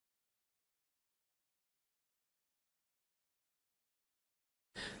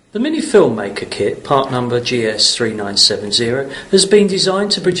The Mini Filmmaker kit, part number GS3970, has been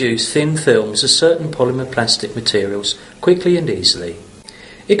designed to produce thin films of certain polymer plastic materials quickly and easily.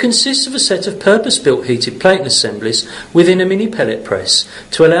 It consists of a set of purpose-built heated platen assemblies within a mini pellet press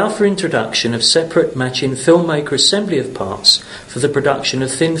to allow for introduction of separate matching filmmaker assembly of parts for the production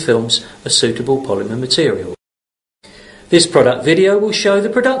of thin films of suitable polymer material. This product video will show the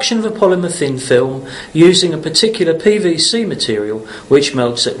production of a polymer thin film using a particular PVC material which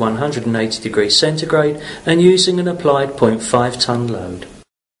melts at 180 degrees centigrade and using an applied 0.5 ton load.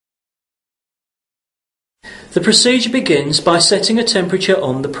 The procedure begins by setting a temperature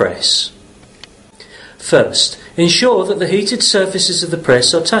on the press. First, ensure that the heated surfaces of the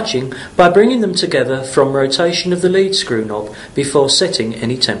press are touching by bringing them together from rotation of the lead screw knob before setting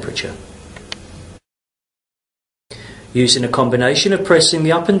any temperature. Using a combination of pressing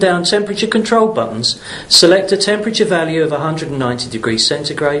the up and down temperature control buttons, select a temperature value of 190 degrees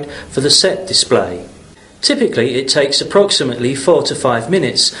centigrade for the set display. Typically, it takes approximately 4 to 5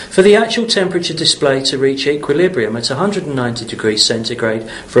 minutes for the actual temperature display to reach equilibrium at 190 degrees centigrade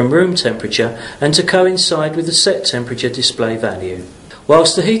from room temperature and to coincide with the set temperature display value.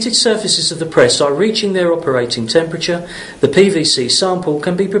 Whilst the heated surfaces of the press are reaching their operating temperature, the PVC sample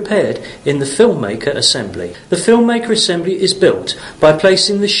can be prepared in the filmmaker assembly. The filmmaker assembly is built by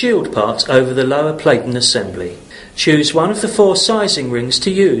placing the shield part over the lower platen assembly. Choose one of the 4 sizing rings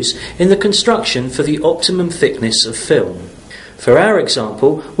to use in the construction for the optimum thickness of film. For our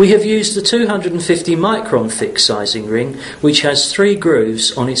example, we have used the 250 micron thick sizing ring, which has 3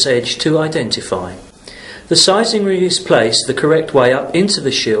 grooves on its edge to identify. The sizing ring is placed the correct way up into the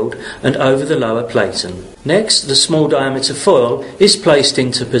shield and over the lower platen. Next, the small diameter foil is placed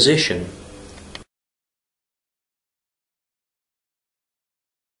into position.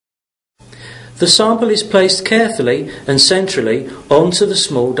 The sample is placed carefully and centrally onto the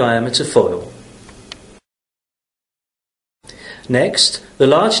small diameter foil. Next, the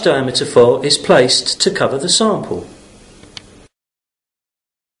large diameter foil is placed to cover the sample.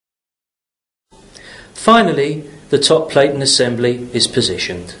 Finally, the top platen assembly is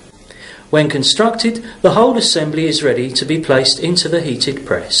positioned. When constructed, the whole assembly is ready to be placed into the heated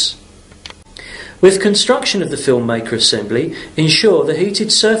press. With construction of the filmmaker assembly, ensure the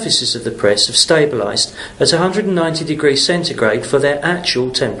heated surfaces of the press have stabilised at 190 degrees centigrade for their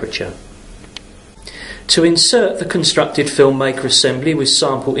actual temperature. To insert the constructed filmmaker assembly with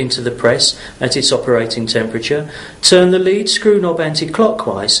sample into the press at its operating temperature, turn the lead screw knob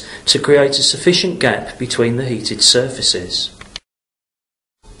anti-clockwise to create a sufficient gap between the heated surfaces.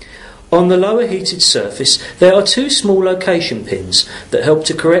 On the lower heated surface, there are 2 small location pins that help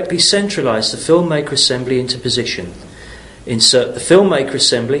to correctly centralise the filmmaker assembly into position. Insert the filmmaker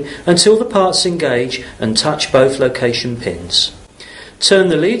assembly until the parts engage and touch both location pins. Turn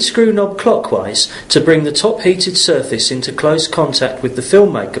the lead screw knob clockwise to bring the top heated surface into close contact with the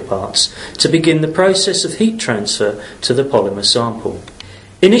filmmaker parts to begin the process of heat transfer to the polymer sample.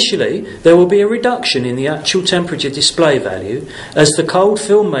 Initially, there will be a reduction in the actual temperature display value as the cold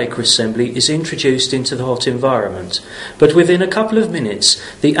filmmaker assembly is introduced into the hot environment, but within a couple of minutes,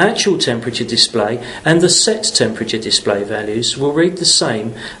 the actual temperature display and the set temperature display values will read the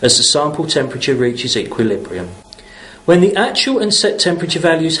same as the sample temperature reaches equilibrium. When the actual and set temperature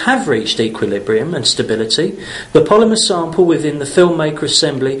values have reached equilibrium and stability, the polymer sample within the filmmaker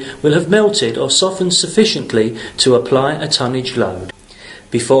assembly will have melted or softened sufficiently to apply a tonnage load.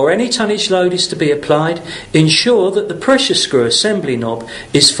 Before any tonnage load is to be applied, ensure that the pressure screw assembly knob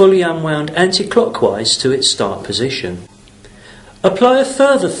is fully unwound anti-clockwise to its start position. Apply a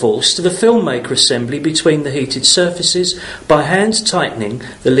further force to the filmmaker assembly between the heated surfaces by hand tightening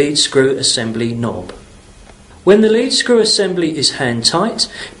the lead screw assembly knob. When the lead screw assembly is hand tight,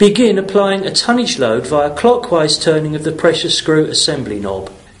 begin applying a tonnage load via clockwise turning of the pressure screw assembly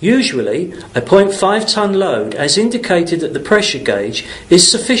knob. Usually, a 0.5 ton load, as indicated at the pressure gauge, is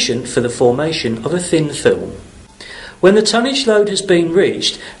sufficient for the formation of a thin film. When the tonnage load has been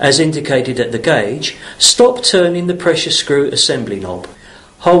reached, as indicated at the gauge, stop turning the pressure screw assembly knob.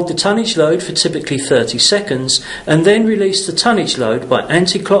 Hold the tonnage load for typically 30 seconds and then release the tonnage load by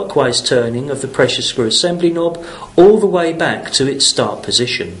anti-clockwise turning of the pressure screw assembly knob all the way back to its start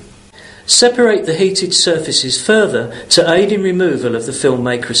position. Separate the heated surfaces further to aid in removal of the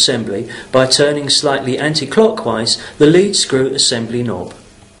filmmaker assembly by turning slightly anti-clockwise the lead screw assembly knob.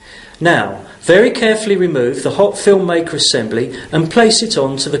 Now, very carefully remove the hot filmmaker assembly and place it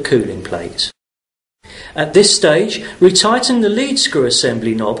onto the cooling plate. At this stage, retighten the lead screw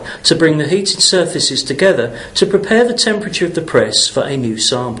assembly knob to bring the heated surfaces together to prepare the temperature of the press for a new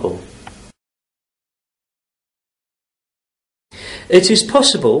sample. It is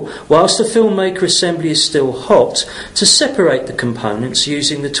possible, whilst the filmmaker assembly is still hot, to separate the components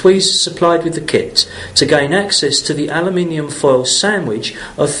using the tweezers supplied with the kit to gain access to the aluminium foil sandwich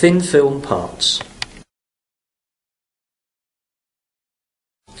of thin film parts.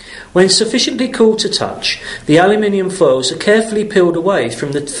 When sufficiently cool to touch, the aluminium foils are carefully peeled away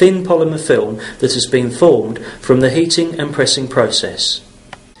from the thin polymer film that has been formed from the heating and pressing process.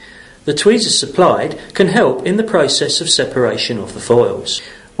 The tweezers supplied can help in the process of separation of the foils.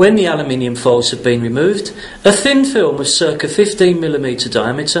 When the aluminium foils have been removed, a thin film of circa 15mm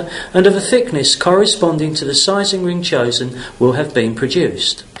diameter and of a thickness corresponding to the sizing ring chosen will have been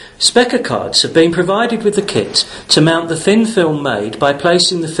produced. Specac cards have been provided with the kit to mount the thin film made by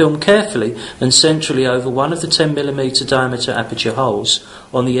placing the film carefully and centrally over one of the 10mm diameter aperture holes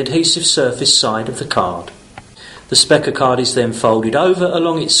on the adhesive surface side of the card. The Specac card is then folded over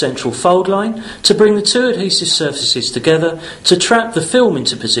along its central fold line to bring the two adhesive surfaces together to trap the film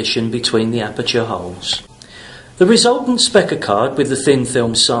into position between the aperture holes. The resultant Specac card with the thin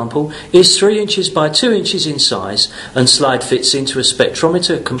film sample is 3 inches by 2 inches in size, and slide fits into a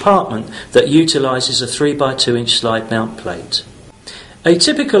spectrometer compartment that utilises a 3 by 2 inch slide mount plate. A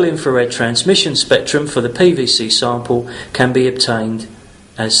typical infrared transmission spectrum for the PVC sample can be obtained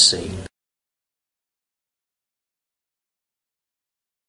as seen.